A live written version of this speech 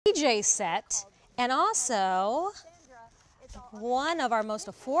PJ set, and also one of our most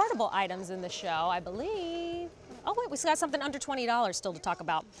affordable items in the show, I believe. Oh wait, we still got something under $20 still to talk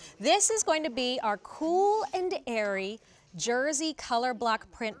about. This is going to be our Cool and Airy Jersey color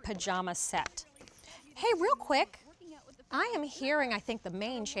block print pajama set. Hey, real quick, I am hearing, I think, the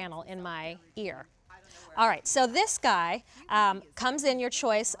main channel in my ear. All right, so this guy comes in your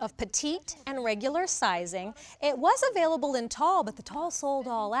choice of petite and regular sizing. It was available in tall, but the tall sold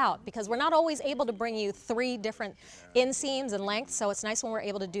all out because we're not always able to bring you 3 different inseams and lengths, so it's nice when we're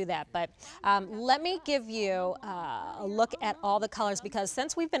able to do that. But let me give you a look at all the colors, because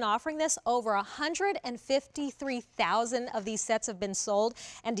since we've been offering this, over 153,000 of these sets have been sold.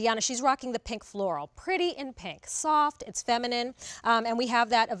 And Deanna, she's rocking the pink floral. Pretty in pink, soft, it's feminine, and we have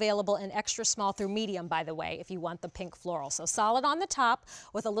that available in extra small through medium, by the way, if you want the pink floral. So solid on the top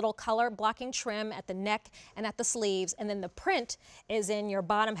with a little color blocking trim at the neck and at the sleeves, and then the print is in your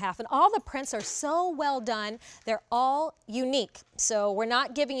bottom half. And all the prints are so well done. They're all unique. So we're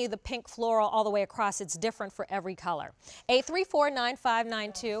not giving you the pink floral all the way across. It's different for every color.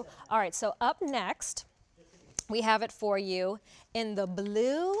 834-9592. All right, so up next, we have it for you in the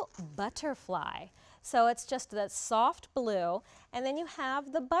blue butterfly. So it's just that soft blue, and then you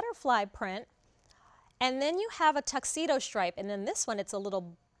have the butterfly print. And then you have a tuxedo stripe, and then this one, it's a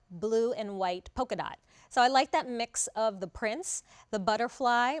little blue and white polka dot. So I like that mix of the prints, the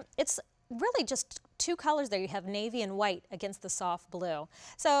butterfly. It's really just 2 colors there. You have navy and white against the soft blue.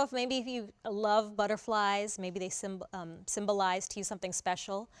 So if you love butterflies, maybe they symbolize to you something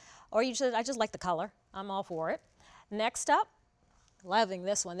special, or I just like the color. I'm all for it. Next up, loving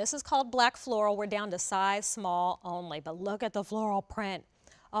this one. This is called Black Floral. We're down to size small only, but look at the floral print.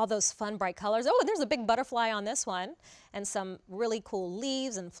 All those fun, bright colors. Oh, there's a big butterfly on this one, and some really cool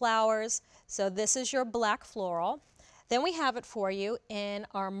leaves and flowers. So this is your Black Floral. Then we have it for you in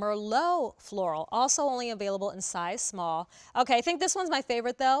our Merlot Floral, also only available in size small. Okay, I think this one's my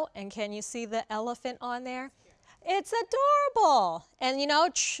favorite though, and can you see the elephant on there? It's adorable. And you know,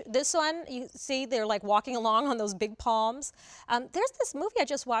 this one, you see they're like walking along on those big palms. There's this movie I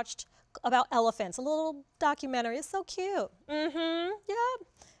just watched about elephants, a little documentary. It's so cute. Yeah.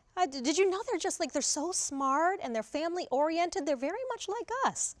 Did you know they're so smart and they're family oriented? They're very much like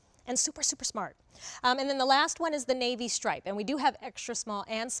us and super, super smart. And then the last one is the navy stripe. And we do have extra small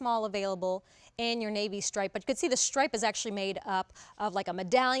and small available in your navy stripe. But you can see the stripe is actually made up of like a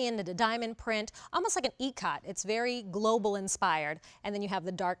medallion and a diamond print, almost like an ikat. It's very global inspired. And then you have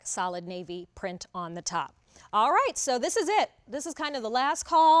the dark solid navy print on the top. All right, so this is it. This is kind of the last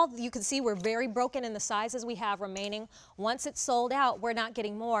call. You can see we're very broken in the sizes we have remaining. Once it's sold out, we're not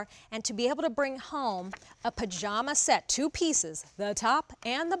getting more. And to be able to bring home a pajama set, 2 pieces, the top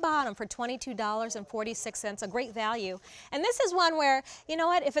and the bottom, for $22.46, a great value. And this is one where, you know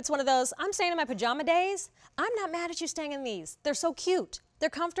what, if it's one of those, I'm staying in my pajama days, I'm not mad at you staying in these. They're so cute. They're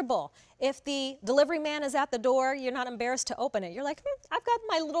comfortable. If the delivery man is at the door, you're not embarrassed to open it. You're like, I've got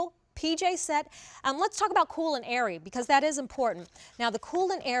my little PJ set. Let's talk about Cool and Airy, because that is important. Now, the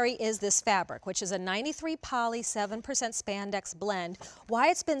Cool and Airy is this fabric, which is a 93 poly 7% spandex blend. Why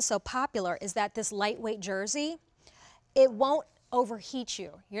it's been so popular is that this lightweight jersey, it won't overheat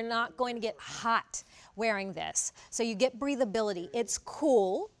you. You're not going to get hot wearing this. So you get breathability. It's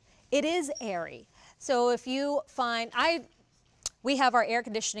cool. It is airy. So if you find, we have our air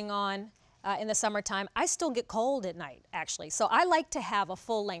conditioning on in the summertime. I still get cold at night, actually. So I like to have a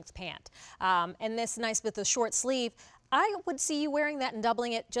full-length pant. And this nice with the short sleeve, I would see you wearing that and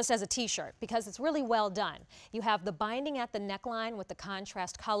doubling it just as a t-shirt, because it's really well done. You have the binding at the neckline with the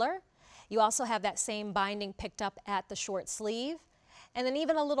contrast color. You also have that same binding picked up at the short sleeve. And then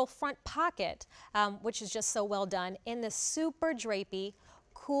even a little front pocket, which is just so well done in this super drapey,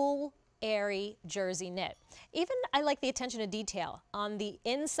 cool, airy jersey knit. Even I like the attention to detail on the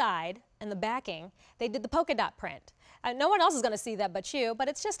inside and the backing. They did the polka dot print. No one else is going to see that but you, but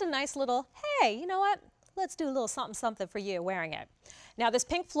it's just a nice little, hey, you know what? Let's do a little something something for you wearing it. Now, this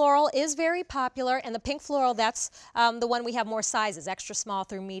pink floral is very popular, and the pink floral, that's the one we have more sizes, extra small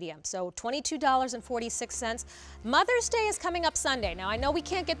through medium. So $22.46. Mother's Day is coming up Sunday. Now, I know we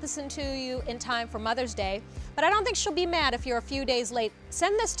can't get this into you in time for Mother's Day, but I don't think she'll be mad if you're a few days late.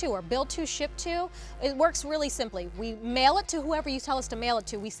 Send this to her, bill to, ship to. It works really simply. We mail it to whoever you tell us to mail it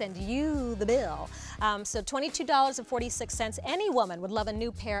to. We send you the bill. So $22.46. Any woman would love a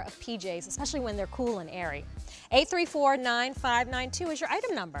new pair of PJs, especially when they're cool and airy. 834-9592 is your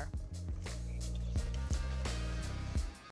item number.